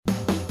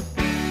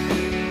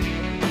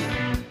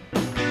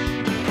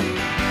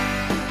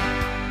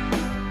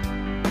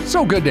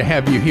So good to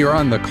have you here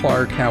on the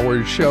Clark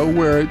Howard Show,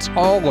 where it's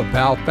all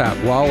about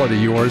that wallet of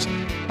yours.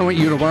 I want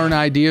you to learn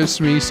ideas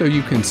from me so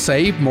you can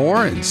save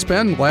more and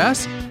spend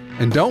less,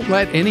 and don't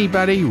let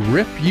anybody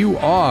rip you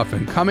off.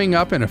 And coming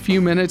up in a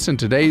few minutes in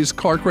today's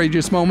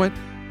Clarkrageous Moment,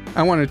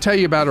 I want to tell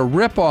you about a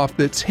ripoff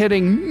that's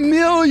hitting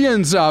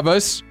millions of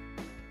us.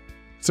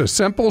 It's a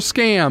simple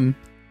scam,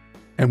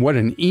 and what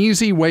an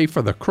easy way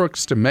for the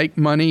crooks to make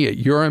money at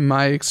your and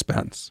my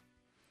expense.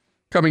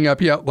 Coming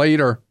up yet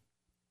later,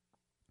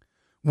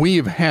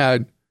 we've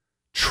had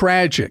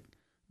tragic,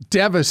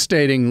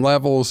 devastating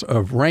levels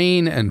of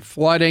rain and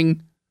flooding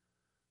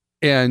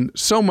in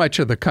so much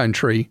of the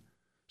country,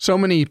 so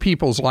many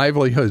people's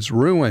livelihoods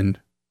ruined.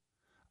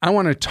 I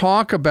want to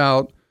talk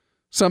about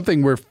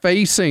something we're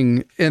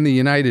facing in the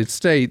United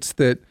States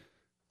that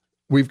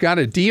we've got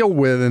to deal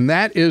with, and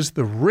that is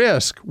the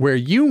risk where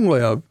you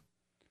live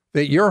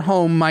that your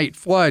home might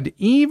flood,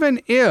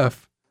 even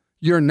if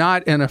you're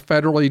not in a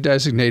federally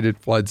designated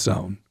flood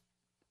zone.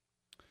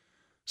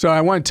 So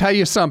I want to tell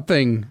you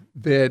something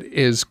that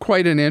is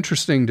quite an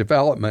interesting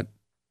development.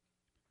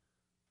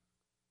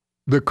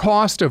 The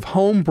cost of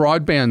home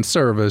broadband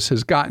service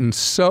has gotten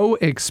so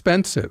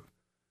expensive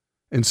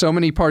in so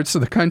many parts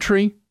of the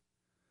country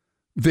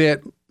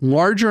that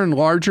larger and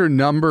larger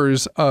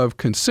numbers of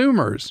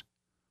consumers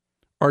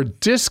are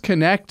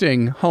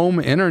disconnecting home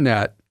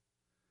internet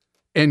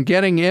and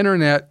getting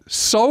internet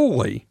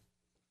solely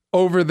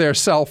over their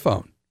cell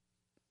phone,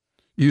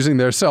 using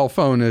their cell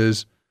phone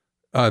as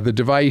the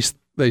device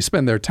they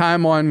spend their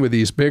time on with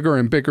these bigger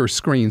and bigger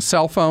screen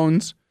cell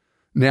phones.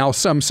 Now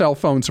some cell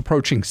phones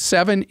approaching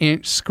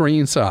 7-inch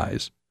screen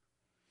size,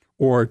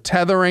 or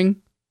tethering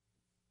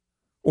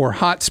or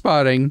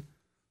hotspotting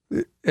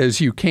as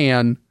you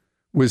can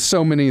with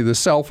so many of the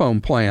cell phone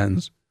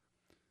plans.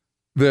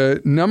 The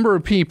number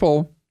of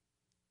people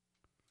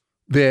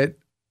that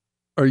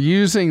are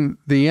using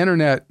the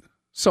internet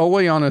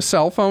solely on a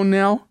cell phone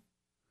now,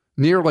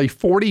 nearly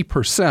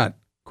 40%,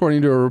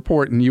 according to a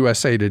report in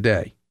USA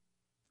Today.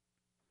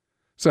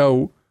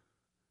 So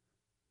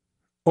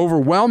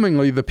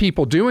overwhelmingly, the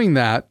people doing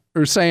that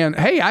are saying,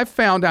 hey, I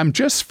found I'm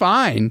just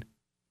fine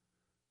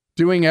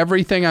doing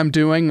everything I'm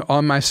doing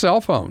on my cell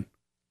phone.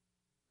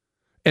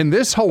 And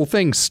this whole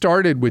thing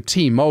started with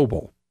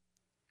T-Mobile.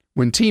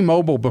 When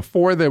T-Mobile,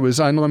 before there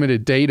was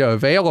unlimited data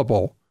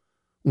available,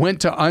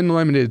 went to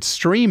unlimited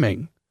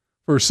streaming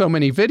for so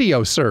many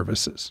video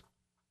services.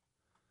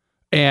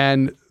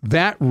 And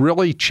that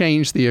really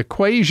changed the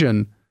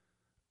equation.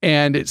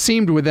 And it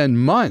seemed within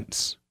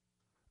months,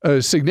 a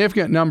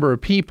significant number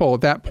of people at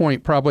that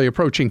point, probably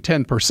approaching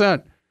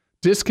 10%,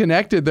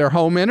 disconnected their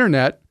home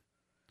internet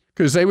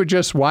because they would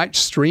just watch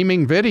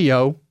streaming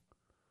video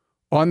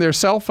on their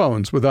cell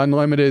phones with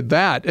unlimited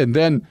that. And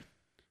then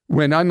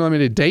when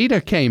unlimited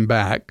data came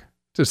back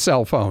to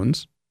cell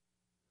phones,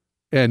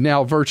 and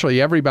now virtually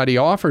everybody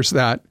offers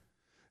that,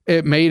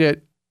 it made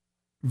it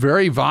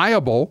very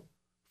viable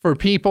for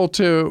people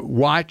to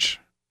watch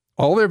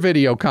all their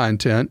video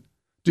content,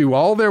 do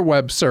all their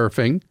web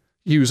surfing,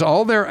 use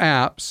all their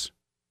apps,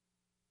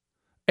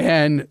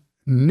 and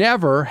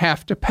never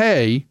have to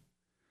pay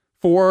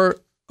for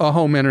a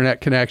home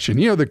internet connection.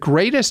 You know, the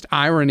greatest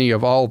irony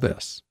of all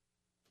this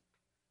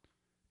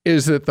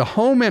is that the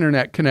home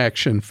internet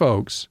connection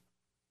folks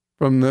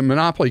from the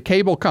monopoly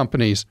cable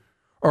companies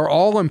are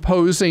all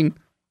imposing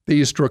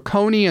these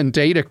draconian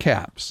data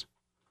caps.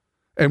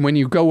 And when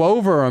you go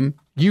over them,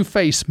 you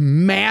face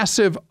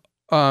massive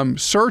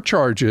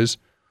surcharges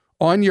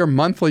on your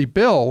monthly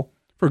bill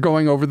for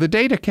going over the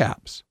data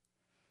caps.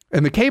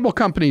 And the cable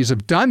companies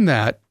have done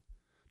that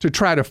to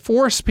try to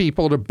force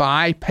people to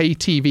buy pay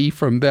TV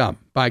from them,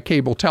 buy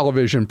cable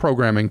television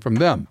programming from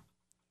them.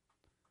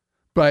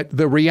 But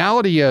the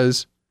reality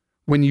is,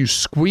 when you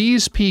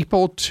squeeze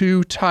people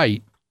too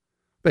tight,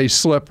 they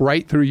slip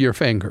right through your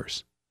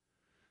fingers.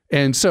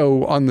 And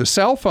so on the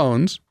cell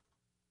phones,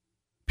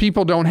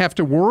 people don't have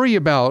to worry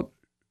about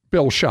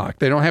bill shock.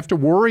 They don't have to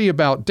worry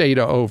about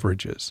data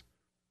overages.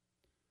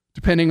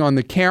 Depending on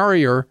the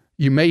carrier,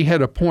 you may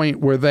hit a point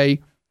where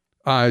they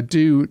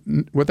do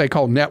what they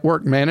call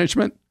network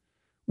management,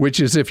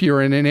 which is if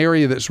you're in an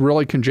area that's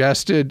really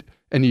congested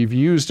and you've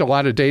used a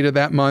lot of data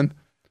that month,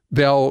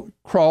 they'll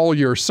crawl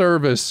your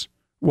service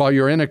while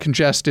you're in a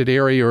congested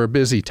area or a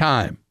busy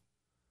time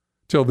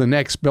till the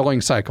next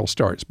billing cycle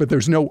starts. But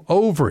there's no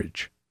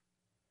overage.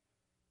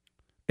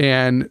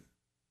 And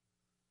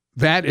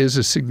that is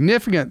a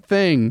significant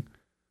thing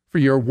for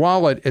your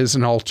wallet as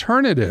an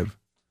alternative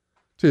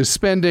to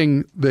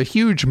spending the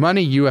huge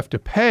money you have to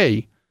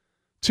pay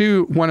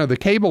to one of the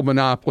cable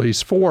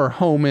monopolies for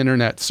home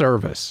internet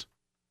service.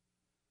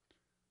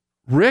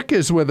 Rick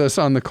is with us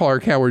on the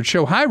Clark Howard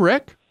Show. Hi,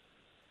 Rick.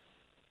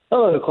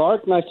 Hello,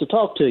 Clark. Nice to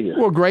talk to you.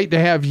 Well, great to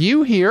have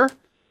you here.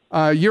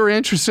 You're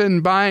interested in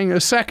buying a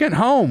second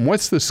home.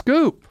 What's the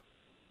scoop?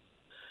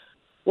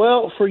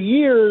 Well, for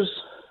years,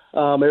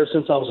 ever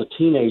since I was a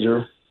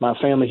teenager, my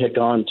family had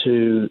gone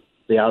to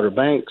the Outer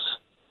Banks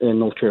in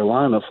North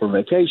Carolina for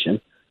vacation.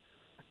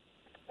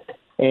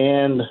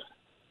 And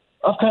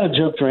I've kind of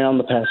joked around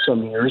the past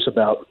some years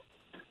about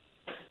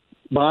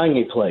buying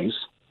a place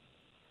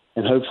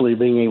and hopefully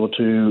being able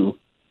to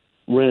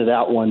rent it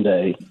out one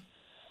day.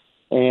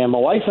 And my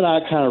wife and I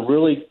kind of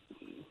really,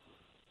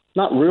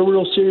 not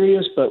real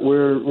serious, but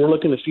we're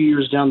looking a few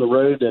years down the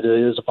road that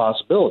it is a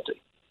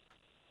possibility.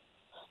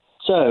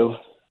 So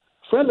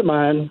a friend of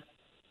mine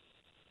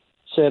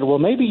said, well,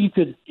 maybe you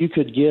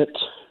could get,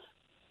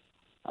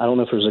 I don't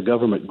know if there's a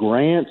government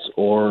grant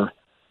or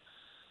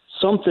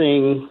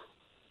something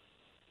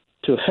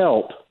to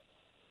help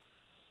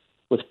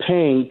with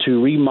paying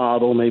to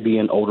remodel maybe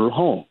an older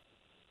home.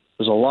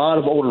 There's a lot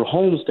of older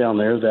homes down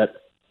there that,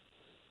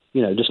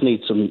 just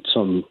need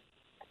some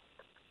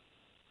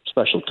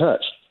special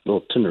touch, a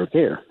little tender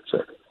care. So,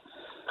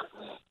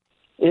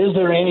 is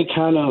there any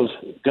kind of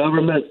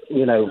government,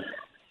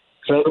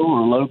 federal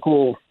or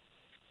local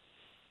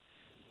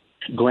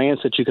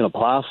grants that you can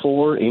apply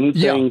for?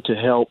 Anything to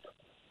help?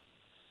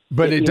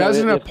 But it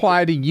doesn't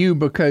apply to you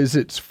because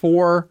it's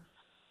for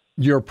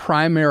your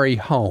primary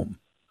home.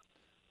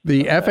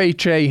 The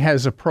FHA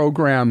has a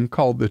program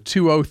called the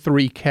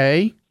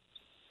 203K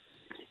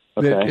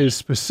that is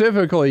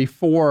specifically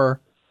for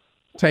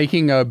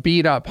taking a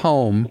beat-up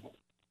home,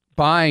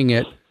 buying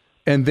it,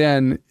 and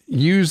then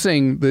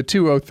using the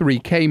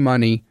 203K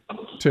money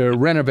to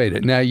renovate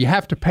it. Now, you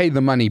have to pay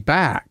the money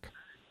back,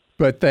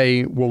 but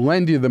they will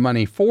lend you the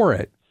money for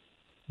it.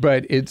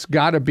 But it's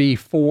got to be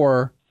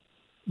for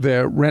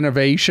the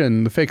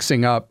renovation, the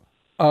fixing up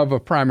of a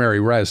primary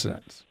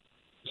residence.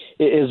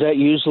 Is that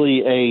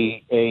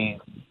usually a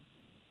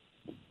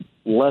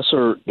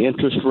lesser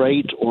interest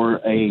rate or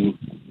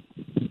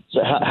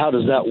so how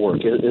does that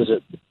work? Is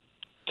it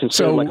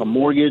considered like a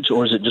mortgage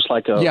or is it just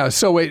like a... Yeah,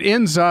 so it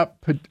ends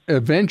up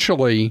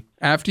eventually,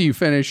 after you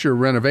finish your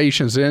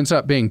renovations, it ends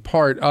up being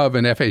part of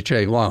an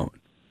FHA loan.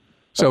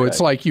 So it's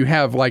like you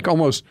have like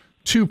almost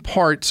two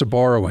parts of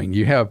borrowing.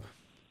 You have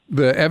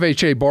the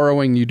FHA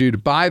borrowing you do to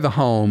buy the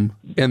home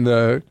in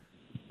the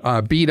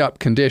beat up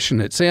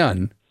condition it's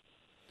in,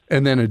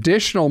 and then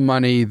additional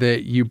money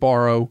that you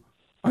borrow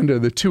under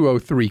the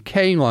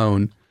 203K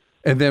loan.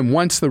 And then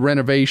once the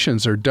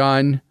renovations are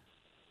done,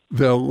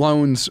 the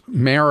loans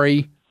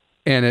marry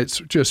and it's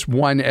just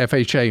one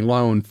FHA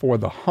loan for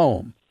the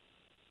home.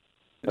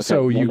 Okay.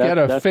 So you get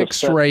a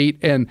fixed rate,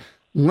 and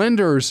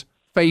lenders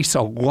face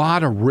a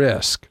lot of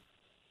risk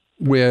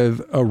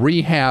with a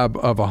rehab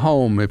of a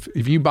home. If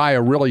you buy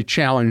a really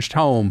challenged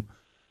home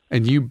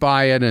and you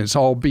buy it and it's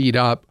all beat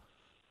up,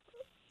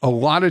 a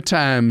lot of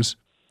times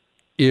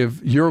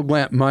if you're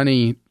lent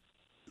money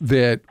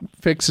that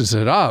fixes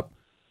it up,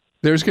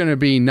 there's going to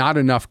be not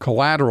enough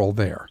collateral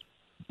there.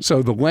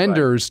 So the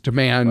lenders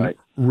demand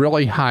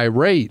really high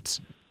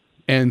rates.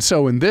 And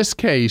so in this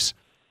case,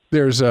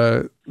 there's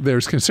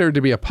considered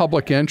to be a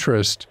public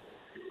interest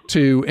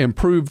to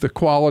improve the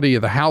quality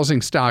of the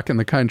housing stock in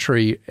the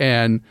country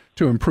and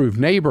to improve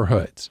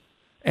neighborhoods.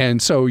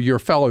 And so your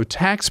fellow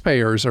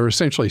taxpayers are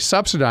essentially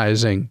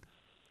subsidizing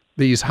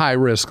these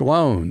high-risk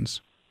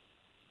loans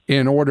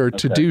in order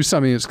to do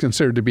something that's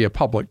considered to be a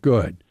public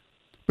good.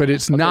 But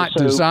it's not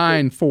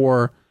designed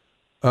for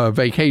a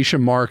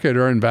vacation market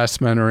or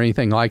investment or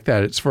anything like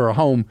that. It's for a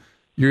home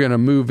you're going to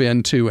move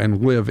into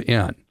and live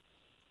in.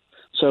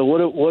 So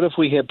what if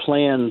we had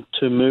planned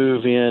to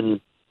move in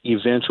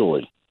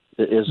eventually?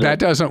 That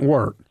doesn't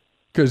work,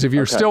 because if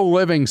you're still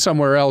living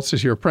somewhere else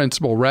as your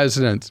principal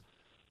residence,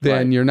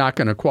 then you're not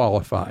going to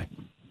qualify.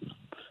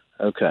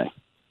 Okay.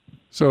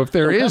 So if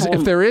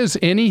there is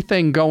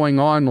anything going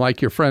on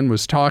like your friend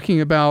was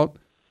talking about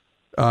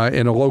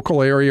in a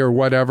local area or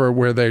whatever,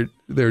 where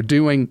they're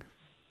doing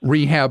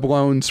rehab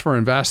loans for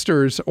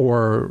investors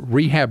or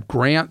rehab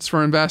grants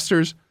for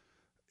investors,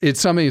 it's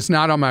something that's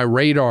not on my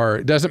radar.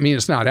 It doesn't mean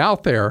it's not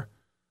out there.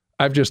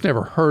 I've just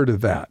never heard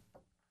of that.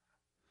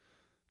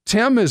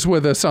 Tim is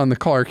with us on the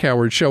Clark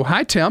Howard Show.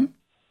 Hi, Tim.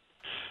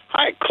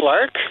 Hi,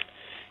 Clark.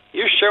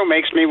 Your show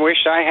makes me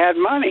wish I had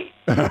money.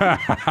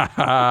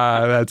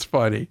 That's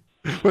funny.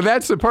 Well,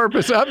 that's the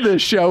purpose of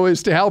this show,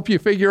 is to help you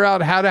figure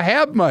out how to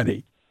have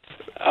money.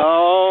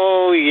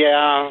 Oh,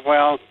 yeah.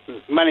 Well,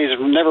 money's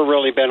never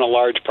really been a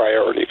large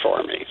priority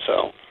for me.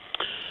 So,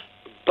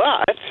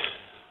 but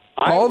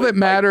all that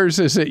matters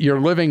is that you're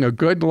living a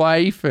good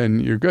life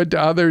and you're good to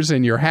others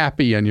and you're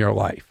happy in your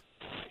life.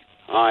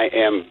 I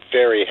am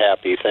very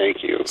happy,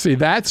 thank you. See,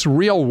 that's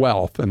real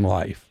wealth in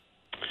life.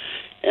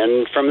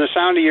 And from the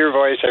sound of your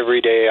voice every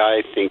day,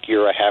 I think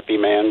you're a happy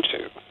man,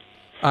 too.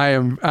 I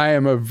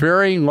am a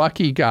very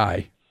lucky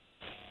guy.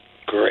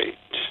 Great.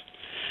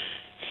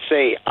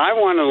 Say, I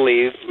want to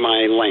leave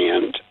my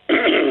land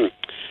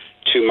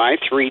to my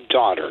 3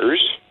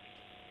 daughters,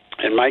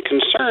 and my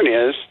concern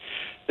is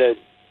that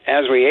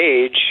as we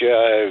age,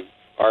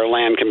 our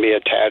land can be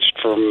attached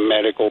for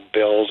medical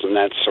bills and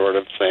that sort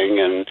of thing,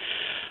 and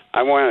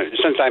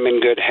since I'm in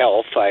good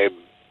health, I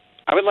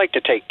would like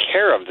to take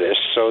care of this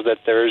so that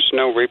there's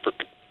no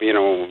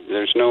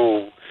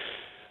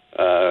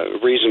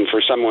reason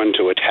for someone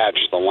to attach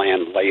the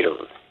land later.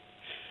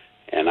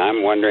 And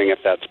I'm wondering if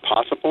that's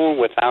possible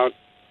without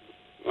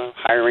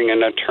hiring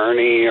an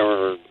attorney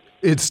or...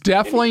 It's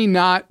definitely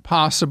not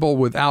possible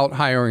without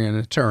hiring an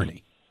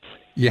attorney.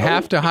 You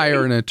have to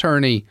hire an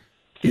attorney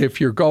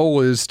if your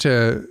goal is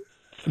to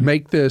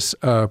make this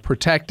a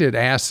protected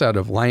asset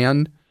of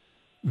land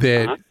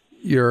that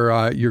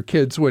your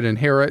kids would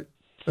inherit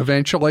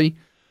eventually.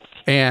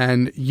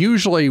 And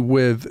usually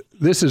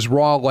this is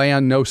raw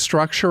land, no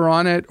structure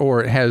on it,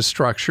 or it has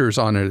structures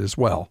on it as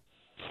well?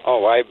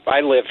 Oh,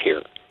 I live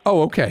here.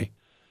 Oh, okay.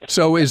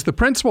 So is the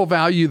principal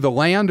value the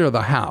land or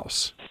the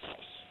house?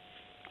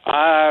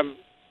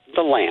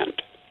 The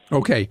land.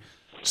 Okay.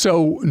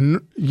 So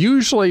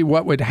usually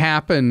what would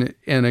happen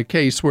in a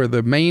case where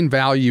the main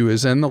value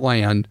is in the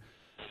land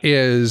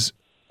is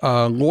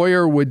a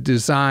lawyer would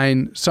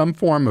design some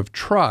form of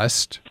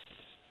trust,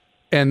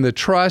 and the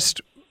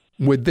trust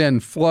would then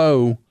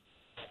flow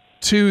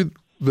to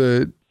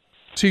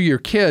your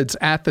kids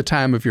at the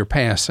time of your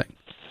passing.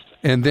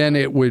 And then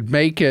it would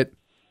make it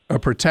a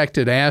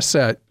protected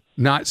asset,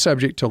 not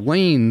subject to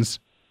liens,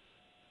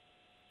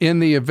 in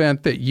the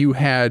event that you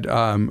had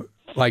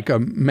like a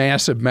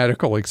massive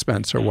medical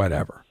expense or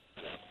whatever.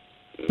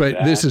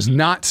 But this is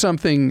not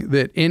something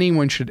that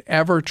anyone should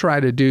ever try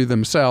to do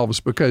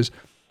themselves, because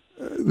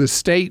the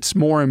states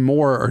more and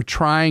more are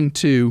trying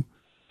to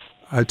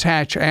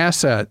attach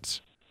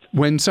assets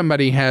when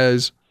somebody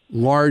has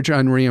large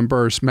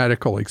unreimbursed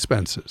medical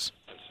expenses.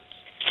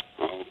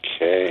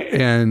 Okay.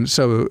 And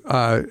so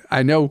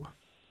I know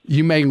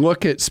you may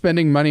look at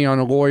spending money on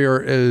a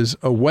lawyer as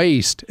a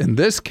waste. In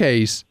this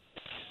case,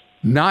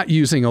 not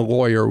using a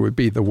lawyer would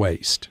be the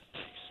waste.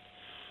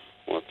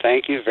 Well,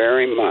 thank you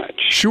very much.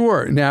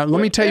 Sure. Now,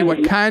 let me tell you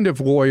what kind of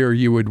lawyer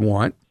you would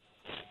want.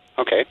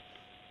 Okay.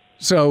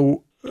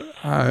 So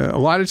a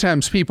lot of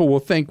times people will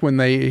think when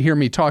they hear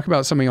me talk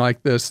about something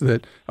like this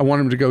that I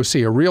want them to go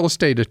see a real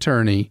estate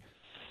attorney.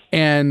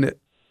 And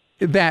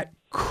that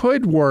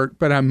could work,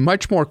 but I'm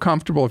much more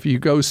comfortable if you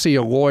go see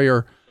a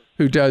lawyer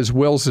who does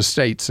wills,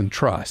 estates, and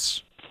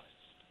trusts.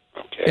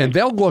 Okay. And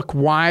they'll look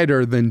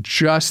wider than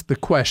just the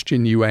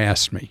question you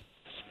asked me.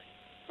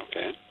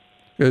 Okay.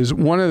 Because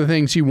one of the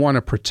things you want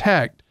to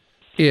protect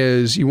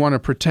is you want to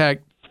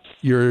protect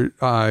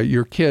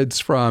your kids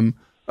from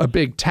a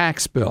big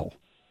tax bill.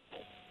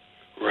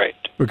 Right.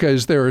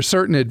 Because there are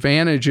certain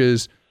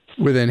advantages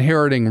with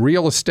inheriting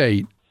real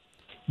estate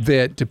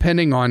that,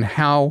 depending on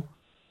how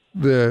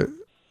the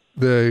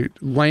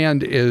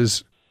land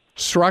is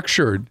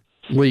structured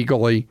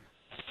legally,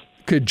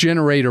 could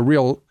generate a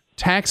real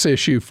tax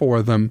issue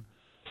for them,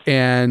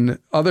 and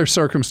other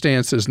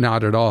circumstances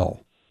not at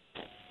all.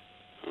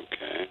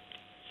 Okay.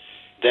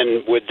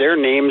 Then would their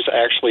names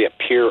actually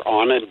appear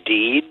on a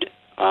deed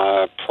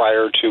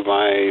prior to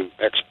my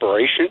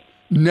expiration?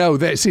 No,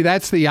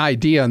 that's the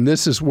idea, and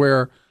this is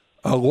where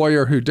a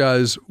lawyer who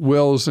does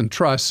wills and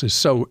trusts is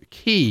so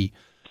key,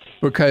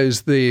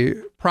 because the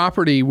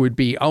property would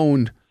be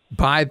owned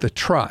by the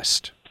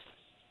trust.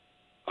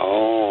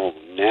 Oh,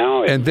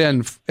 now and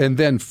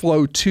then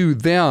flow to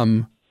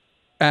them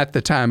at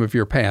the time of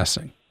your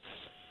passing.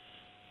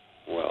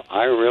 Well,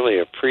 I really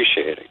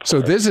appreciate it, Clark.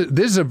 So this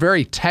is a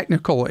very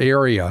technical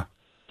area,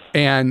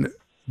 and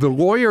the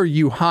lawyer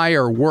you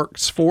hire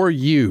works for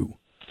you.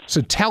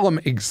 So tell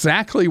them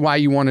exactly why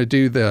you want to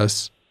do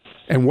this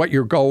and what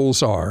your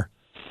goals are.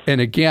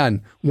 And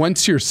again,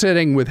 once you're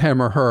sitting with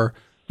him or her,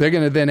 they're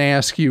going to then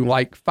ask you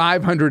like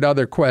 500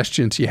 other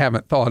questions you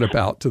haven't thought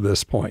about to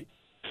this point.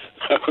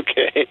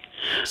 Okay.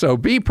 So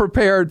be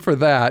prepared for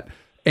that,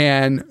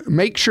 and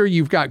make sure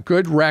you've got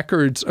good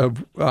records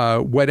of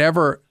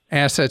whatever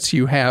assets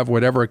you have,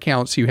 whatever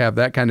accounts you have,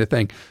 that kind of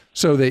thing,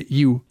 so that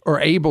you are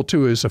able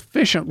to, as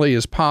efficiently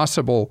as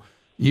possible,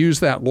 use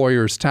that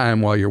lawyer's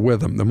time while you're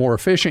with them. The more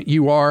efficient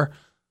you are,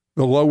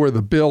 the lower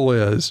the bill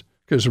is,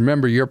 because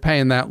remember, you're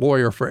paying that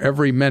lawyer for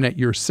every minute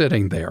you're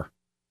sitting there.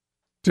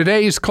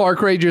 Today's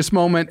Clarkrageous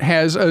Moment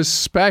has a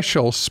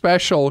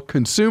special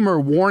consumer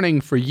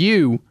warning for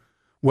you.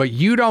 What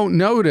you don't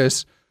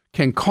notice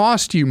can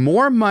cost you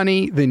more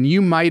money than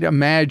you might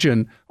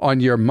imagine on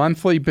your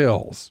monthly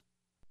bills.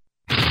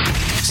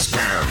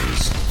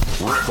 Scams,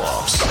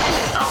 ripoffs,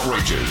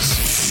 outrages.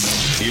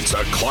 It's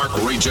a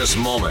Clarkrageous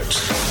Moment.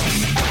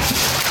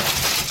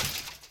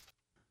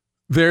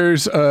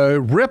 There's a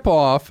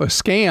ripoff, a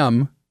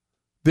scam,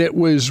 that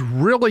was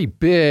really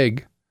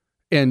big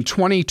in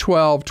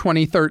 2012,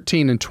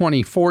 2013, and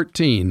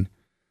 2014,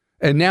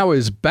 and now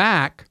is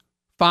back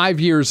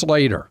 5 years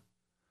later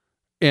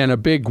in a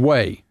big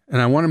way.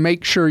 And I want to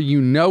make sure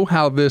you know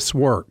how this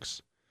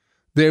works.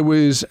 There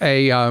was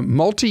a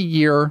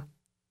multi-year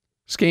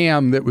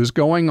scam that was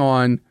going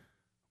on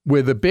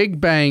with a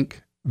big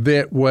bank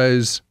that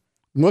was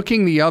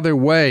looking the other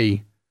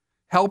way,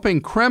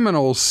 helping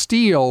criminals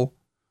steal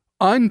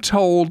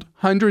untold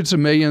hundreds of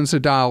millions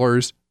of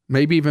dollars,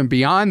 maybe even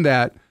beyond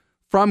that,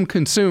 from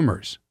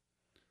consumers.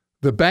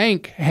 The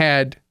bank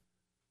had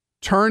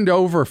turned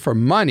over for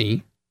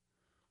money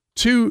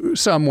to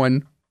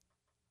someone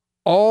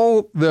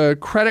all the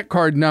credit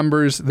card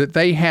numbers that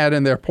they had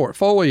in their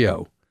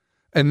portfolio.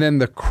 And then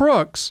the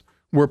crooks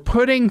were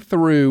putting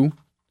through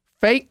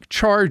fake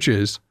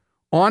charges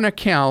on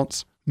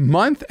accounts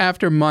month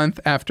after month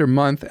after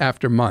month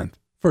after month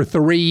for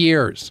 3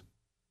 years.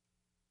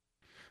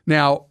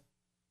 Now,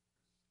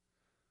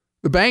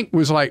 the bank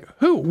was like,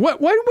 who? What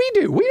did we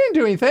do? We didn't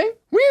do anything.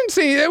 We didn't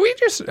see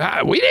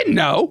that. We didn't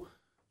know.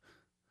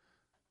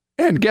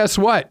 And guess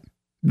what?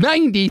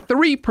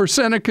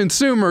 93% of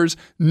consumers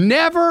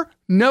never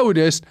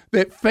noticed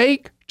that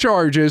fake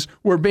charges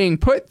were being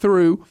put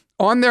through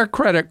on their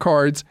credit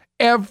cards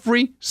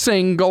every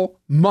single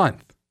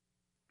month.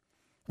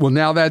 Well,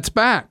 now that's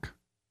back.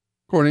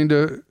 According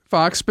to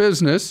Fox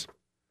Business,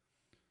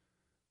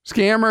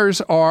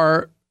 scammers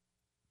are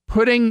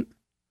putting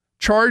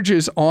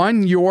charges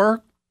on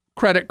your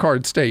credit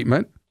card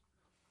statement,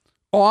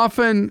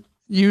 often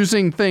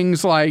using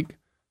things like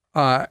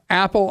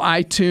Apple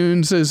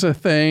iTunes as a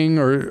thing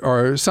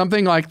or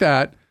something like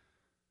that,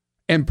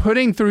 and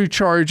putting through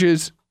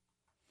charges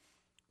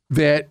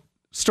that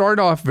start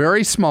off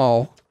very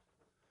small.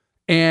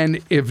 And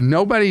if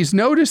nobody's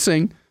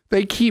noticing,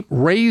 they keep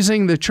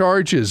raising the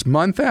charges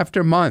month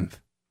after month.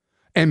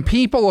 And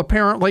people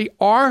apparently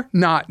are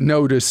not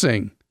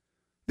noticing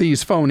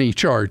these phony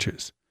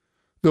charges.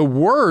 The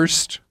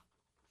worst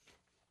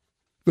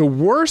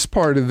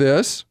part of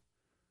this,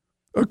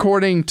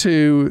 according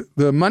to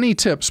the Money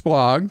Tips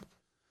blog,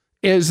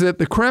 is that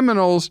the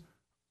criminals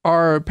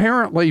are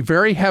apparently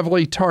very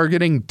heavily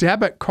targeting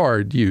debit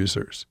card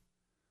users.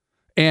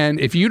 And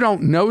if you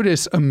don't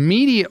notice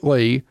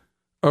immediately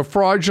a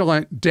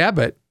fraudulent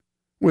debit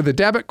with a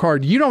debit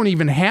card, you don't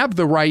even have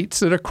the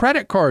rights that a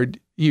credit card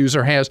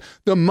user has.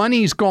 The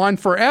money's gone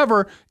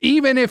forever.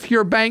 Even if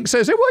your bank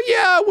says, well,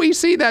 yeah, we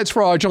see that's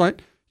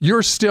fraudulent,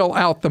 you're still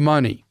out the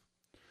money.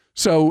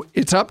 So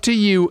it's up to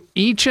you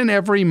each and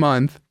every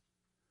month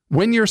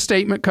when your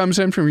statement comes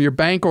in from your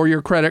bank or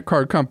your credit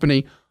card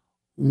company,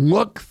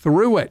 look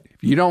through it.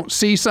 If you don't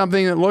see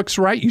something that looks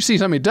right, you see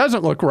something that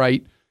doesn't look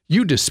right,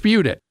 you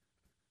dispute it.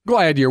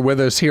 Glad you're with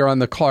us here on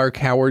the Clark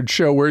Howard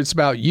Show, where it's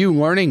about you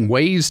learning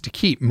ways to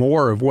keep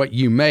more of what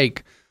you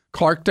make.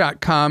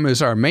 Clark.com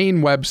is our main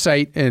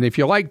website, and if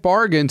you like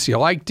bargains, you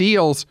like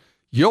deals,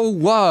 you'll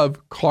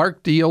love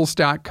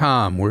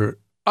ClarkDeals.com. We're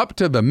up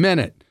to the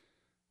minute,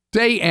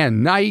 day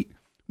and night.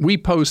 We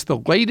post the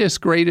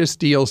latest, greatest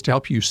deals to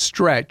help you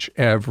stretch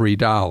every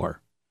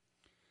dollar.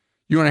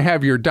 You want to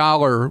have your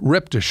dollar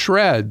ripped to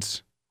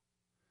shreds?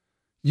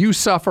 You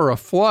suffer a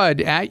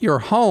flood at your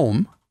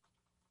home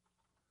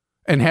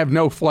and have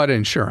no flood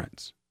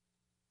insurance.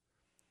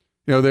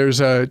 You know,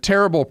 there's a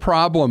terrible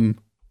problem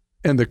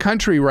in the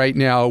country right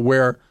now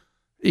where,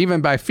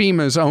 even by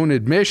FEMA's own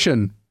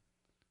admission,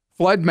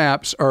 flood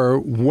maps are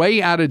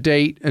way out of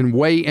date and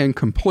way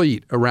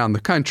incomplete around the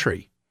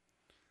country.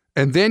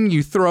 And then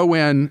you throw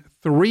in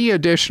 3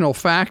 additional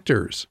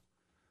factors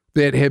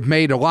that have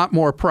made a lot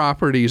more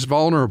properties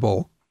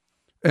vulnerable,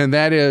 and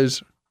that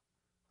is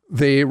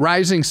the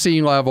rising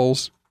sea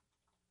levels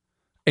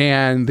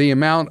and the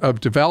amount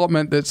of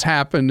development that's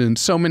happened in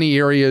so many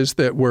areas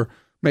that were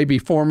maybe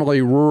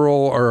formerly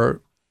rural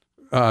or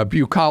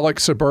bucolic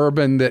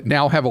suburban that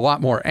now have a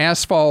lot more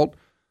asphalt,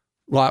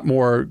 a lot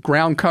more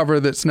ground cover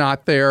that's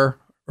not there,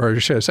 or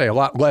should I say a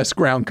lot less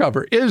ground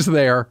cover is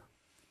there.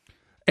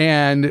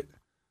 And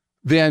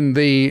then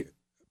the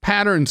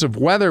patterns of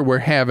weather we're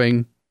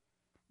having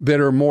that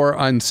are more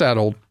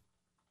unsettled.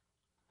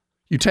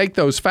 You take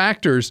those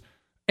factors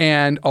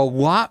and a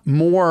lot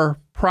more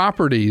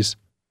properties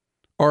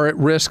are at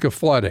risk of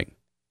flooding.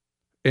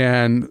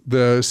 And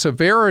the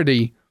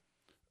severity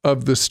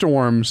of the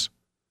storms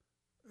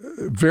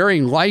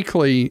very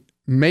likely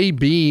may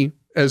be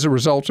as a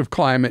result of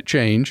climate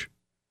change.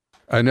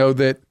 I know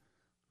that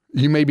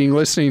you may be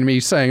listening to me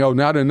saying, oh,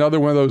 not another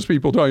one of those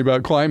people talking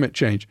about climate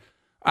change.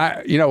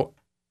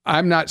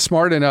 I'm not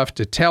smart enough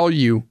to tell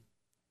you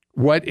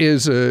what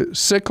is a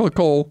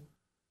cyclical,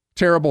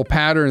 terrible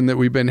pattern that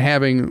we've been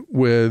having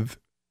with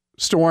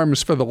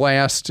storms for the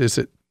last, is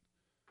it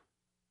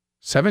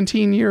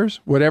 17 years?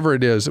 Whatever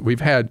it is, that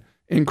we've had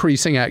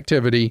increasing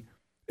activity,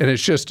 and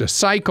it's just a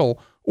cycle,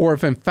 or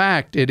if in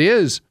fact it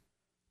is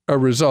a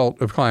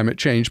result of climate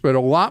change. But a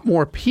lot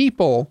more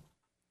people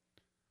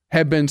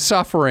have been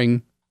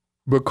suffering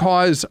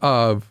because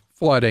of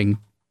flooding.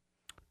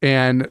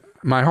 And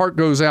my heart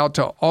goes out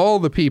to all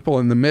the people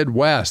in the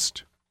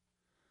Midwest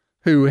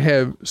who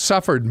have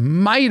suffered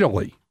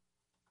mightily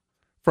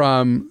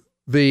from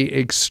the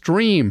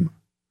extreme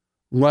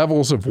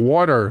levels of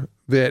water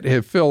that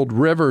have filled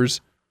rivers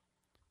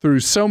through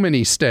so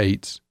many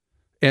states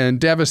and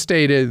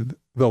devastated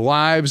the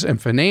lives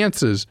and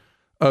finances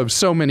of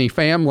so many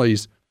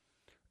families.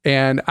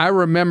 And I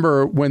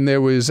remember when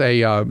there was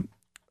one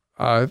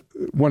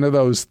of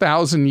those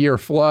 1,000-year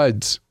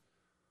floods.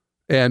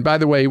 And by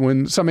the way,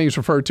 when something's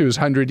referred to as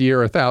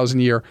 100-year or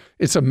 1,000-year,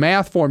 it's a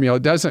math formula.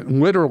 It doesn't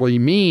literally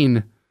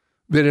mean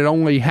that it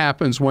only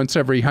happens once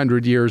every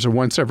 100 years or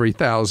once every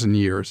 1,000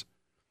 years.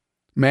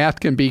 Math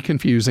can be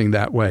confusing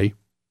that way.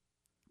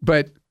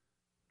 But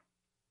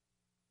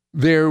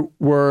there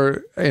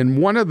were, in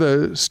one of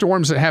the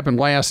storms that happened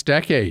last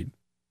decade,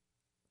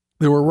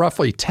 there were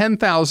roughly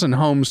 10,000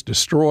 homes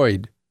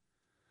destroyed,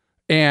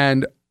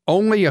 and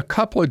only a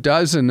couple of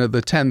dozen of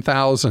the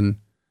 10,000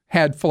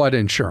 had flood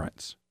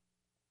insurance.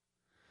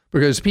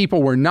 because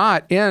people were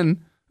not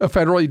in a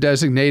federally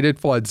designated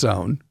flood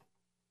zone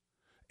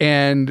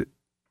and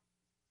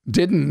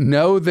didn't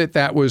know that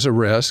that was a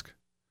risk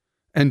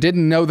and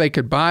didn't know they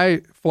could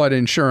buy flood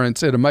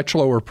insurance at a much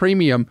lower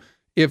premium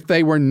if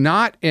they were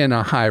not in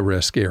a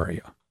high-risk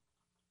area.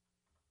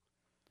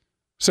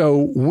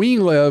 So we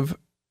live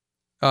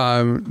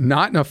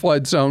not in a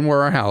flood zone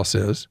where our house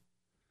is,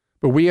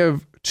 but we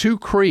have 2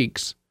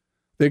 creeks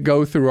that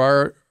go through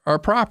our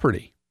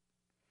property.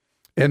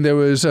 And there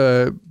was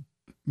a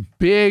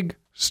big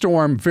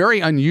storm, very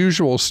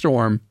unusual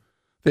storm,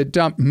 that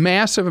dumped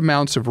massive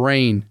amounts of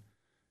rain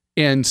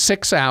in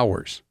 6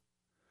 hours.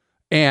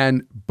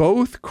 And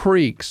both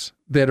creeks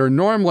that are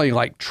normally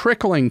like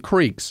trickling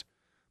creeks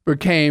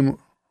became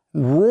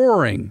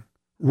roaring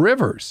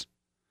rivers.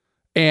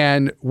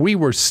 And we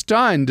were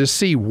stunned to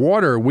see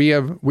water. We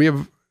have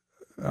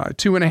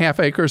 2.5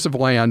 acres of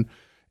land,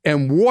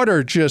 and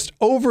water just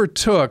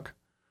overtook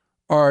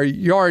our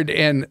yard,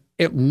 and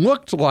it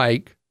looked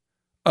like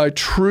a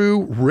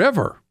true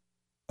river,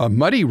 a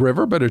muddy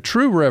river, but a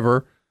true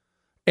river.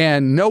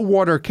 And no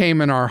water came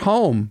in our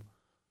home.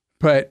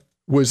 But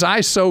was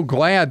I so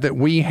glad that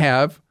we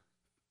have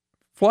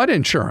flood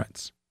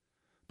insurance?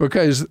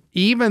 Because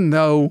even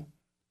though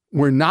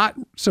we're not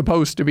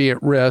supposed to be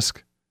at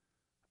risk,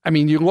 I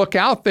mean, you look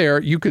out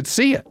there, you could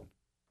see it.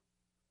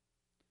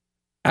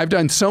 I've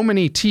done so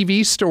many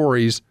TV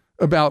stories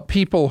about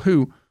people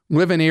who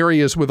live in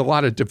areas with a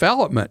lot of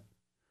development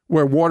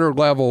where water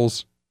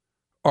levels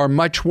are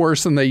much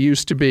worse than they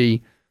used to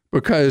be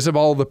because of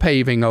all the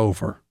paving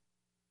over.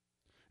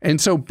 And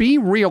so be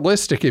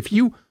realistic. If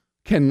you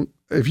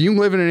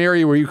live in an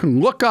area where you can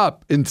look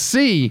up and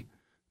see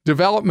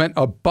development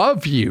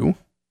above you,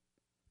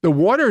 the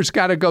water's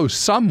got to go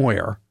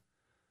somewhere.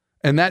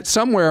 And that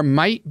somewhere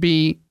might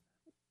be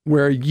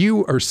where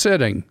you are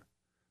sitting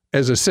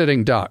as a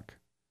sitting duck.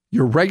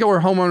 Your regular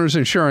homeowner's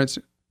insurance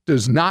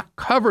does not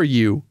cover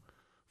you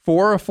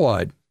for a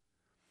flood.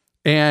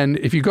 And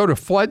if you go to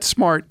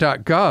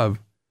Floodsmart.gov,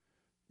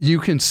 you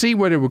can see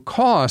what it would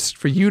cost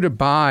for you to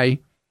buy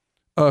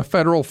a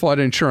federal flood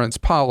insurance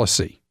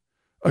policy.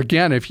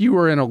 Again, if you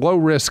are in a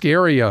low-risk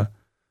area,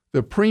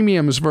 the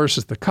premiums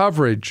versus the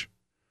coverage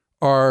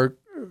are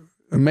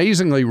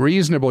amazingly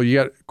reasonable.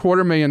 You get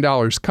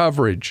 $250,000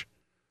 coverage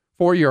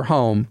for your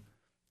home,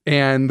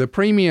 and the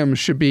premium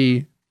should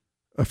be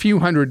a few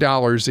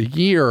 $100s a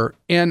year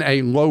in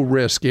a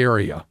low-risk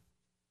area.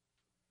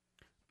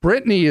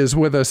 Brittany is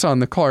with us on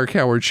the Clark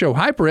Howard Show.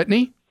 Hi,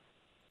 Brittany.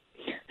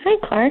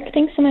 Hi, Clark.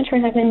 Thanks so much for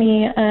having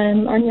me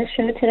on your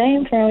show today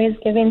and for always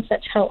giving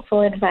such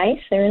helpful advice.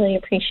 I really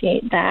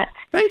appreciate that.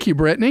 Thank you,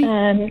 Brittany.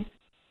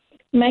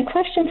 My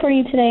question for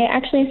you today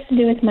actually has to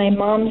do with my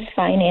mom's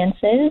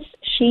finances.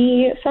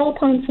 She fell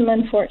upon some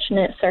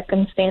unfortunate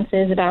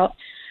circumstances about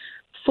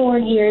 4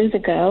 years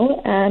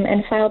ago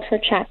and filed for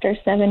Chapter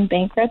 7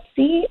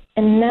 bankruptcy.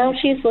 And now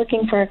she's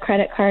looking for a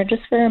credit card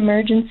just for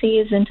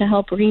emergencies and to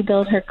help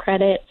rebuild her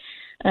credit.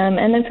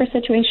 And then for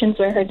situations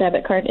where her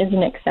debit card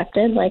isn't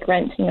accepted, like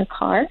renting a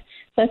car.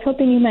 So I was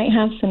hoping you might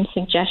have some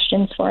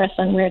suggestions for us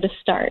on where to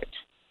start.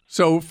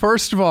 So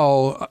first of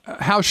all,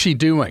 how's she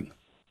doing?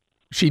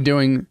 She's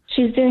doing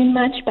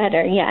much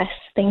better, yes.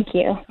 Thank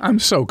you. I'm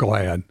so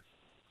glad.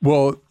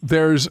 Well,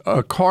 there's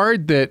a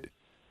card that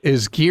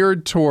is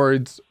geared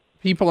towards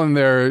people in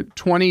their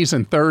 20s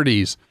and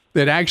 30s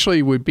that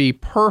actually would be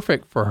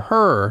perfect for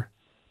her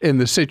in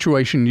the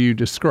situation you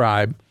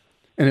describe,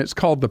 and it's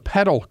called the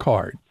Pedal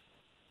card.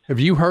 Have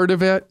you heard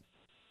of it?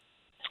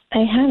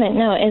 I haven't,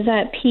 no. Is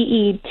that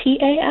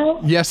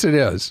PETAL? Yes, it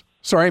is.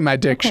 Sorry, my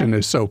diction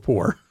is so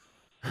poor.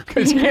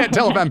 Because you can't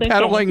tell if I'm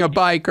pedaling a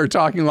bike or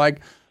talking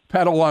like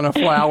pedal on a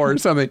flower or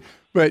something.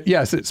 But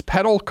yes, it's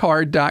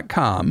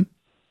pedalcard.com.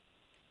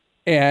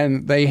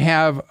 And they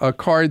have a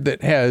card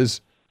that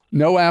has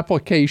no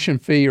application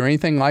fee or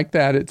anything like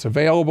that. It's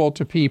available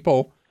to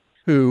people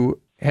who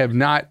have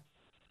not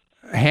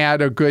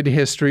had a good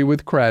history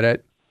with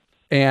credit.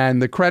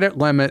 And the credit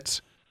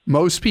limits,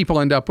 most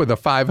people end up with a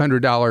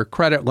 $500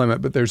 credit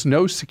limit, but there's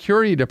no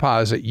security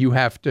deposit you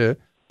have to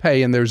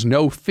pay, and there's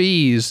no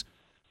fees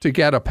to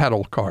get a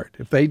Pedal card.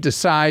 If they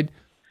decide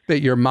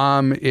that your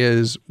mom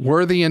is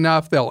worthy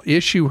enough, they'll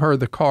issue her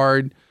the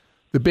card.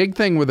 The big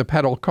thing with a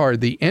Pedal card,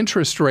 the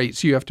interest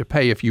rates you have to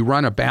pay if you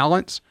run a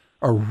balance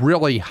are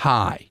really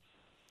high.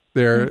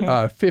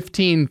 They're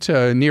 15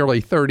 to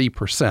nearly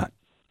 30%,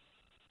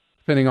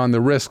 depending on the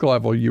risk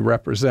level you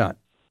represent.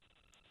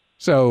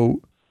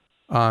 So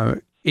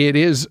it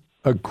is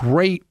a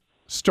great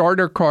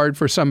starter card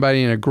for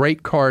somebody and a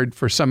great card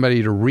for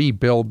somebody to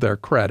rebuild their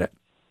credit.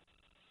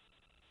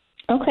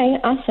 Okay,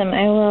 awesome.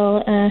 I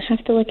will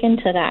have to look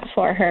into that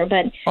for her.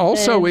 But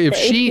also, if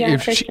she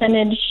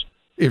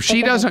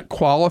doesn't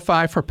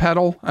qualify for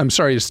Pedal, I'm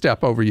sorry to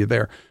step over you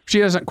there. If she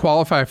doesn't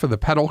qualify for the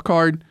Pedal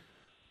card,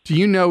 do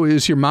you know,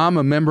 is your mom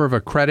a member of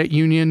a credit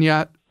union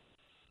yet?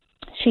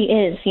 She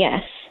is,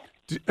 yes.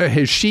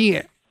 Has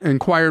she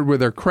inquired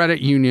with her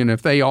credit union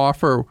if they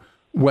offer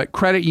what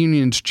credit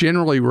unions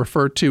generally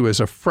refer to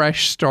as a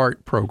fresh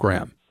start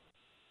program?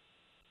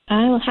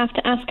 I will have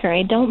to ask her.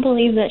 I don't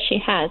believe that she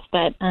has,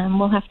 but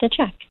we'll have to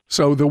check.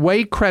 So the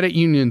way credit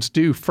unions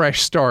do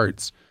fresh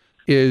starts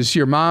is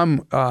your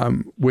mom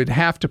would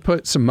have to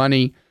put some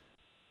money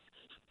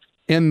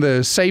in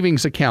the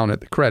savings account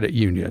at the credit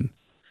union,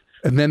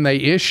 and then they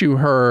issue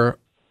her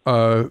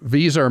a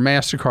Visa or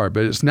MasterCard,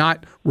 but it's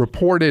not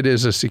reported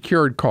as a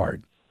secured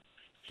card.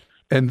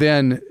 And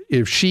then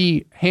if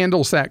she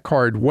handles that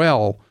card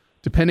well,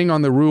 depending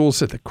on the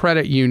rules at the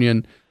credit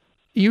union,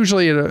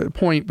 usually at a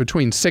point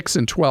between 6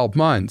 and 12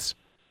 months,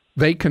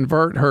 they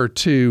convert her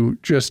to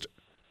just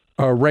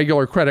a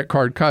regular credit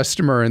card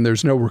customer, and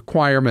there's no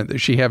requirement that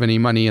she have any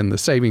money in the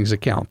savings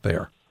account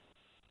there.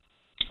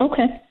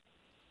 Okay.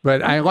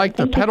 But I like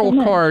the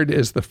pedal card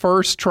as the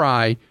first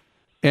try,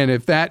 and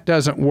if that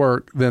doesn't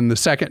work, then the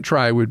second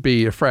try would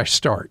be a fresh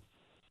start.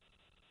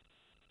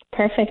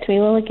 Perfect. We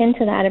will look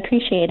into that.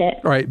 Appreciate it.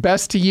 All right.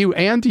 Best to you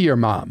and to your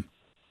mom.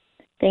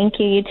 Thank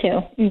you. You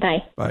too.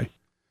 Bye. Bye.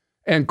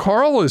 And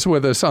Carl is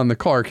with us on the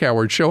Clark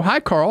Howard Show. Hi,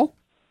 Carl.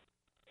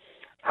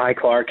 Hi,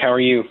 Clark. How are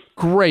you?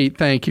 Great.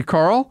 Thank you,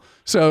 Carl.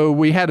 So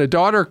we had a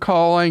daughter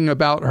calling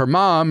about her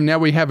mom. Now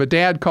we have a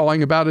dad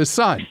calling about his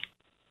son.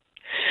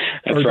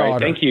 That's right.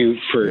 Daughter. Thank you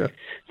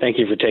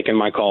for taking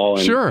my call.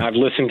 And sure. I've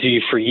listened to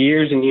you for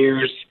years and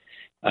years.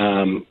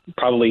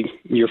 Probably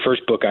your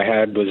first book I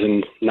had was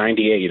in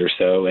 98 or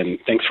so. And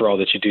thanks for all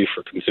that you do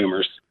for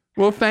consumers.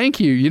 Well, thank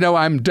you. You know,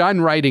 I'm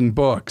done writing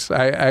books.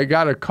 I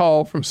got a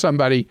call from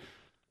somebody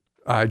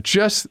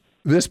just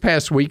this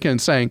past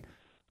weekend saying,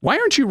 why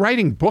aren't you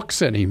writing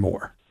books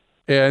anymore?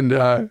 And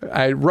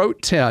I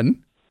wrote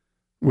 10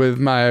 with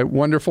my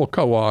wonderful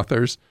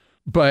co-authors,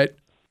 but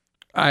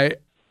I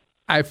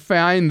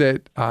find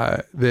that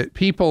that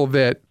people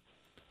that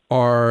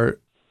are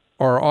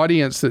our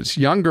audience that's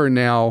younger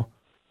now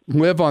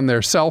live on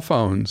their cell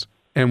phones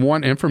and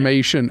want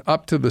information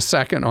up to the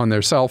second on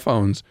their cell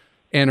phones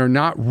and are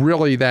not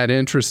really that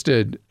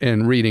interested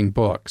in reading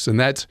books. And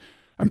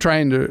I'm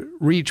trying to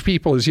reach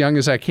people as young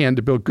as I can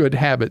to build good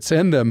habits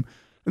in them.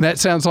 And that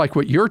sounds like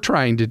what you're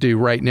trying to do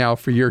right now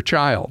for your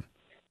child.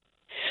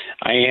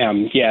 I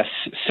am, yes.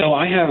 So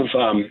I have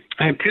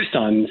two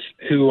sons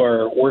who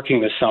are working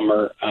this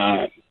summer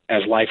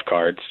as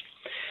lifeguards.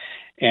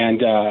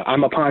 And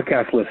I'm a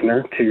podcast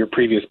listener, to your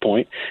previous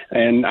point,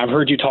 and I've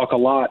heard you talk a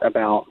lot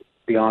about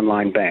the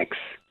online banks.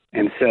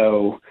 And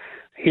so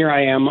here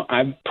I am.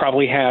 I've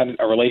probably had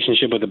a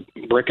relationship with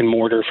a brick and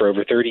mortar for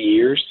over 30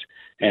 years,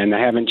 and I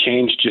haven't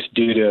changed just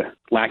due to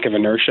lack of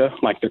inertia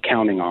like they're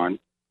counting on.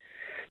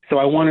 So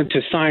I wanted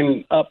to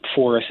sign up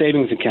for a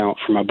savings account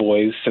for my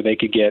boys so they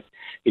could get,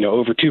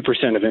 over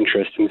 2% of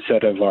interest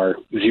instead of our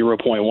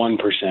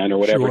 0.1% or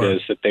whatever Sure. it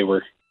is that they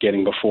were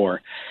getting before.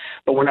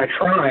 But when I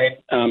tried,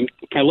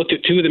 I looked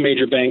at two of the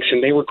major banks,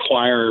 and they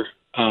require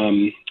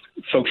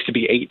folks to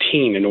be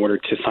 18 in order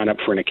to sign up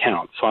for an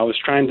account. So I was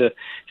trying to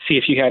see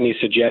if you had any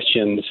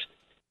suggestions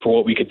for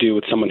what we could do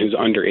with someone who's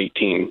under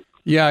 18.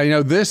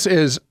 Yeah, this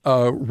is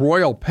a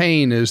royal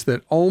pain, is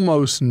that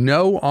almost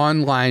no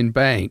online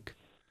bank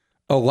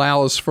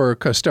allows for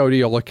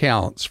custodial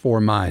accounts for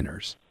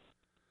minors.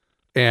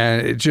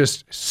 And it's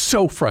just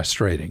so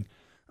frustrating.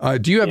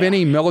 Do you have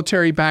any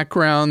military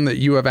background that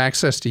you have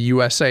access to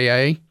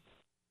USAA?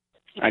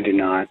 I do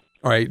not.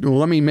 All right. Well,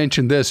 let me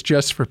mention this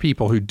just for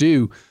people who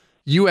do.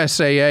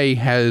 USAA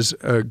has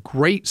a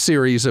great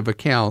series of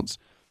accounts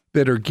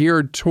that are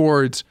geared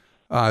towards,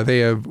 they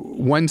have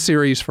one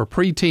series for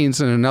preteens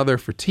and another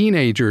for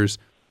teenagers.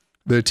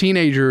 The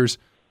teenagers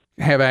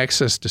have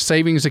access to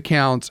savings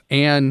accounts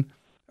and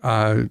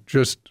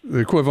just the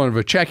equivalent of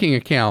a checking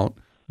account,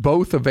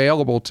 both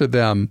available to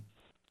them.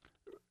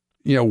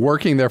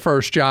 Working their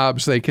first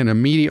jobs, they can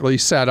immediately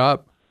set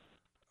up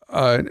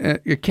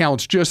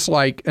accounts just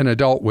like an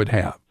adult would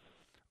have.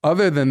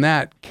 Other than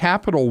that,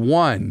 Capital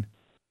One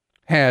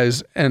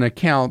has an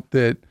account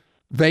that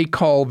they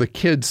call the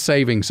kids'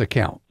 savings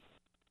account.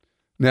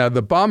 Now,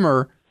 the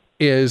bummer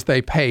is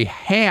they pay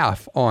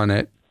half on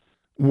it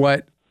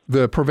what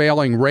the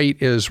prevailing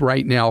rate is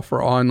right now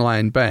for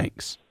online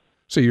banks.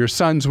 So your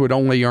sons would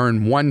only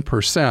earn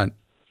 1%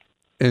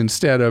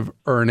 instead of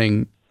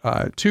earning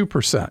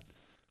 2%.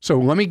 So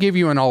let me give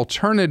you an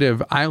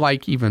alternative I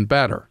like even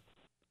better.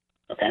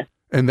 Okay.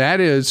 And that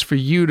is for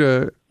you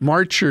to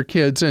march your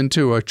kids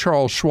into a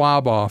Charles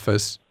Schwab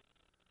office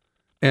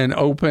and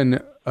open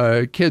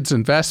a kid's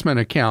investment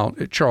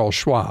account at Charles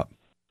Schwab.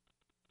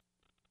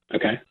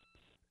 Okay.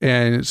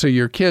 And so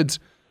your kids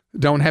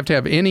don't have to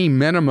have any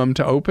minimum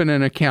to open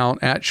an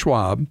account at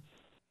Schwab.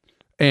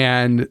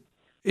 And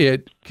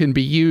it can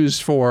be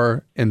used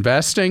for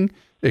investing.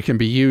 It can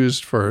be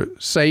used for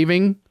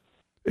saving.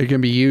 It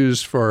can be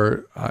used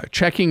for a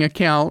checking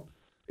account.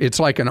 It's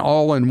like an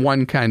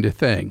all-in-one kind of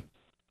thing.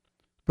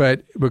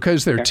 But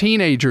because they're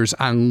teenagers,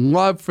 I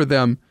love for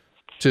them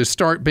to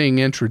start being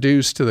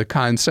introduced to the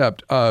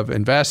concept of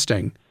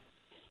investing.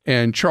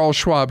 And Charles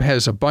Schwab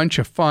has a bunch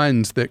of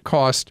funds that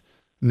cost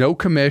no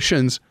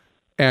commissions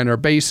and are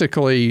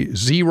basically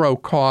zero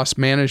cost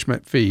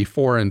management fee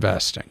for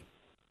investing.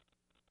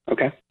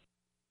 Okay.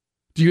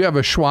 Do you have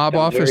a Schwab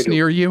office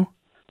near you?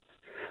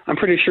 I'm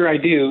pretty sure I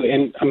do.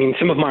 And I mean,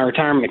 some of my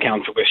retirement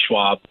accounts are with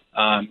Schwab.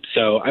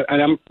 So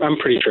I'm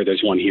pretty sure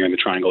there's one here in the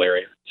Triangle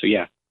area. So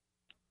yeah.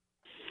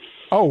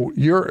 Oh,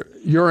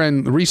 you're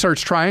in the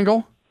Research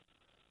Triangle?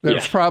 There's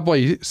Yes.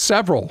 probably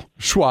several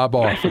Schwab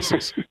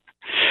offices.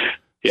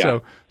 Yeah.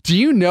 So do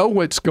you know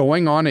what's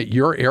going on at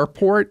your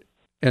airport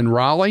in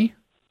Raleigh?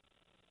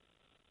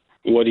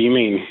 What do you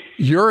mean?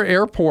 Your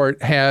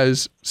airport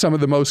has some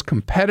of the most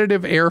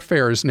competitive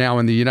airfares now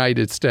in the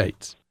United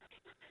States.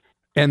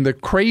 And the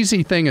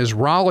crazy thing is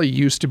Raleigh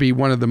used to be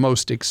one of the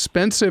most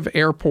expensive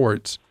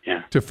airports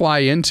to fly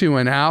into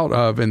and out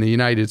of in the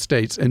United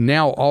States. And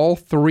now all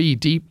three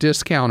deep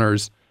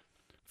discounters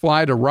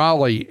fly to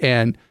Raleigh,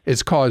 and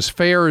it's caused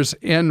fares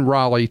in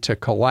Raleigh to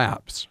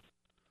collapse.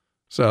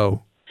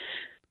 So,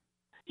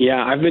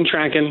 yeah, I've been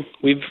tracking.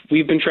 We've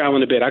been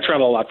traveling a bit. I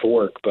travel a lot for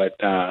work, but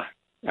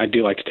I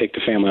do like to take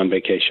the family on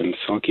vacation,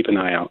 so I'll keep an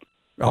eye out.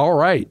 All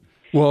right.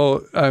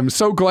 Well, I'm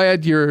so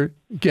glad you're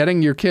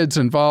getting your kids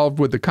involved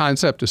with the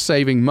concept of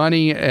saving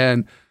money,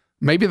 and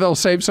maybe they'll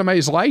save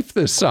somebody's life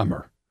this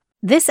summer.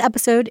 This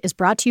episode is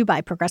brought to you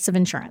by Progressive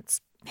Insurance.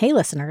 Hey,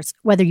 listeners,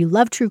 whether you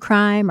love true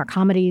crime or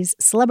comedies,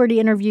 celebrity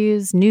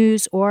interviews,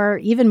 news, or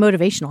even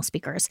motivational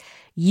speakers,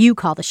 you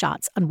call the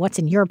shots on what's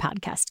in your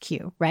podcast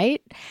queue,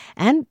 right?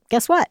 And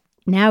guess what?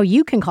 Now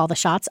you can call the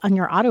shots on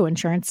your auto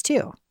insurance,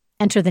 too.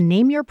 Enter the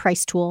Name Your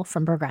Price tool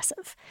from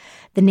Progressive.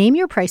 The Name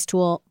Your Price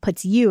tool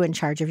puts you in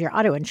charge of your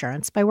auto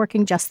insurance by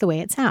working just the way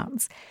it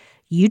sounds.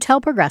 You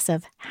tell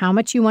Progressive how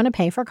much you want to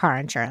pay for car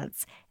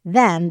insurance.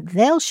 Then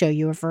they'll show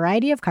you a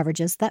variety of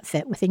coverages that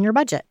fit within your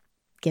budget,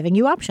 giving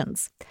you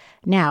options.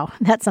 Now,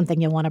 that's something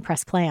you'll want to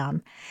press play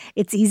on.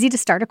 It's easy to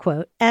start a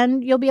quote,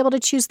 and you'll be able to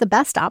choose the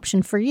best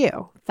option for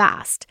you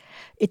fast.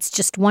 It's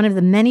just one of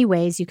the many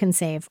ways you can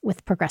save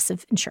with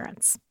Progressive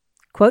Insurance.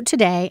 Quote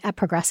today at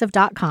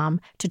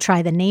Progressive.com to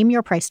try the Name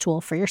Your Price tool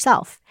for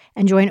yourself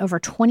and join over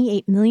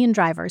 28 million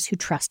drivers who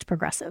trust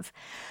Progressive.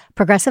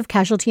 Progressive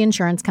Casualty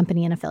Insurance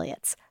Company and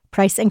Affiliates.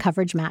 Price and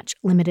coverage match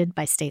limited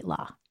by state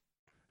law.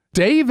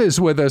 Dave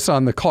is with us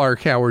on the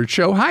Clark Howard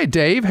Show. Hi,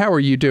 Dave. How are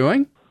you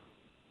doing?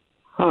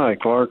 Hi,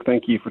 Clark.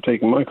 Thank you for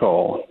taking my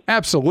call.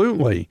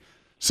 Absolutely.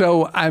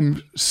 So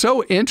I'm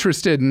so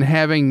interested in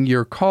having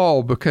your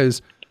call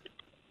because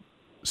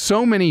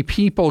so many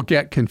people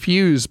get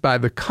confused by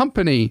the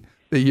company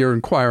that you're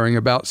inquiring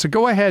about. So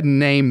go ahead and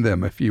name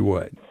them if you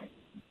would.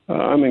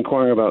 I'm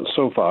inquiring about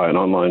SoFi, an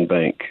online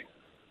bank.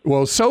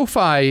 Well,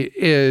 SoFi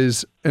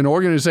is an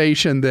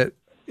organization that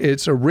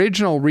its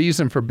original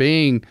reason for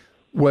being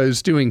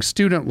was doing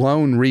student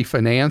loan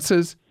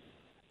refinances.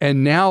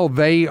 And now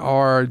they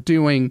are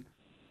doing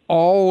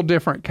all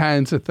different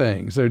kinds of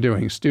things. They're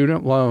doing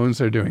student loans.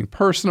 They're doing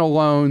personal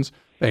loans.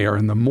 They are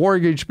in the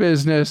mortgage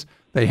business.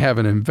 They have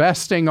an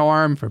investing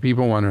arm for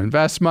people who want to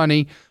invest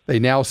money. They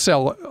now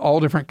sell all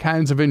different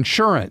kinds of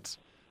insurance.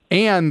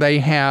 And they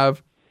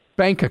have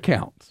bank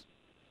accounts.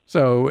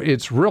 So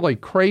it's really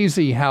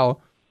crazy how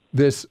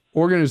this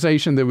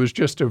organization that was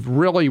just a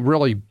really,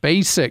 really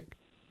basic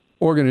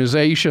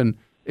organization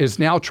is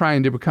now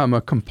trying to become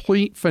a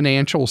complete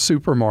financial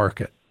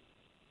supermarket.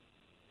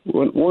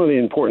 One of the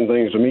important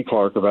things to me,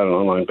 Clark, about an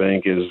online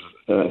bank is,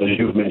 as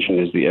you've mentioned,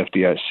 is the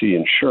FDIC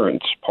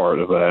insurance part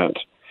of that.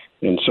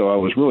 And so I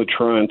was really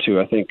trying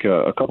to, I think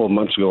a couple of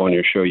months ago on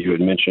your show, you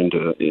had mentioned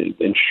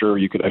ensure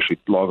you could actually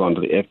log on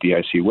to the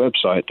FDIC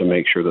website to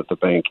make sure that the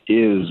bank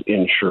is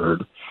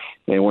insured.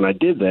 And when I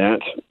did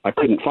that, I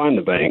couldn't find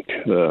the bank.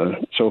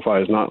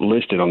 SoFi is not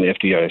listed on the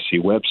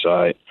FDIC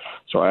website.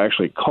 So I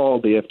actually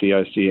called the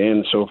FDIC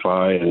and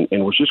SoFi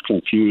and was just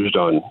confused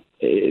on,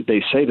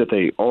 they say that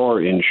they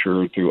are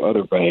insured through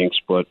other banks,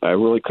 but I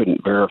really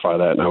couldn't verify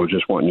that. And I was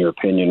just wanting your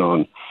opinion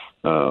on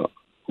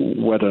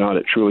whether or not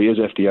it truly is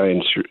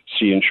FDIC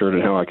insured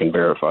and how I can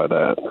verify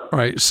that. All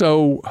right.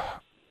 So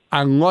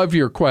I love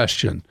your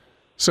question.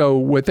 So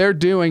what they're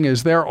doing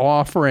is they're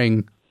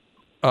offering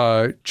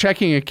a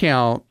checking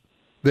account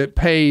that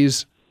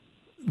pays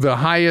the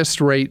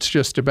highest rates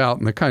just about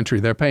in the country.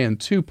 They're paying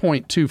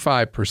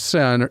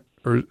 2.25%,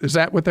 or is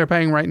that what they're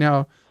paying right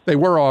now? They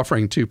were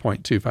offering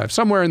 2.25,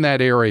 somewhere in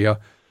that area.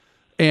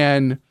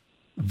 And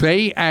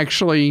they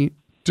actually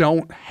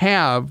don't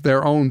have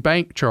their own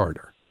bank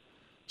charter.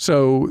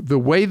 So the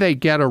way they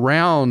get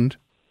around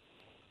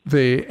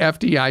the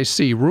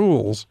FDIC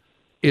rules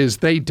is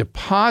they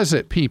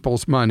deposit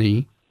people's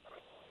money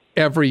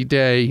every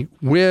day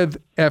with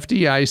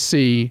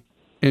FDIC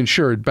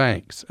insured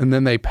banks. And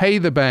then they pay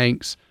the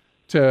banks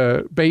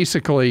to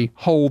basically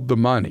hold the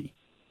money.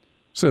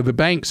 So the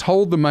banks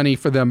hold the money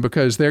for them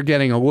because they're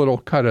getting a little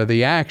cut of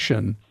the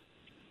action.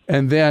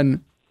 And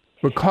then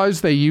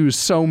because they use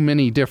so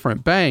many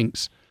different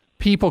banks,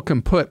 people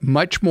can put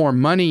much more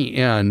money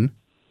in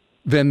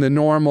than the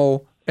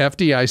normal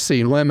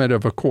FDIC limit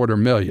of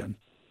 $250,000.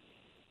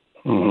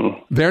 Mm-hmm.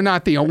 They're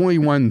not the only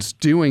ones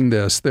doing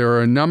this. There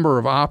are a number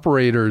of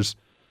operators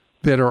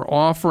that are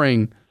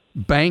offering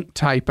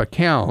bank-type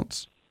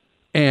accounts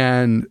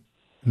and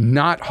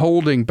not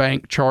holding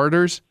bank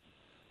charters.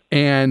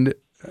 And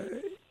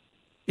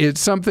it's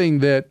something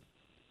that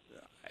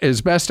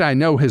as best I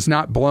know, has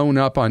not blown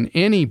up on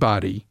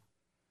anybody.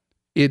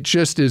 It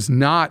just is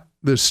not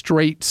the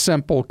straight,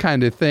 simple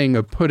kind of thing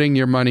of putting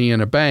your money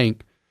in a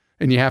bank,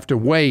 and you have to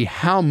weigh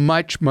how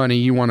much money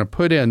you want to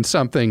put in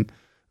something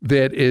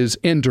that is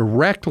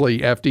indirectly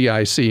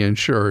FDIC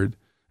insured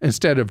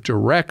instead of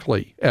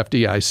directly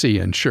FDIC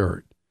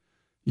insured.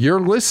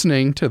 You're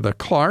listening to The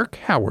Clark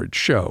Howard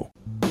Show.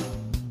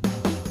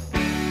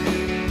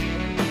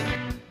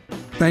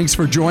 Thanks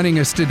for joining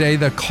us today.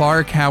 The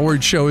Clark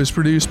Howard Show is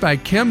produced by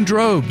Kim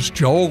Drobes,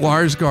 Joel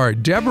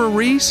Larsgaard, Deborah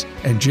Reese,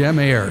 and Jim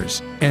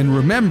Ayers. And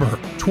remember,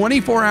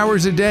 24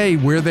 hours a day,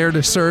 we're there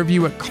to serve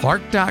you at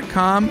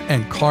Clark.com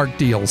and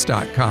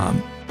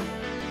ClarkDeals.com.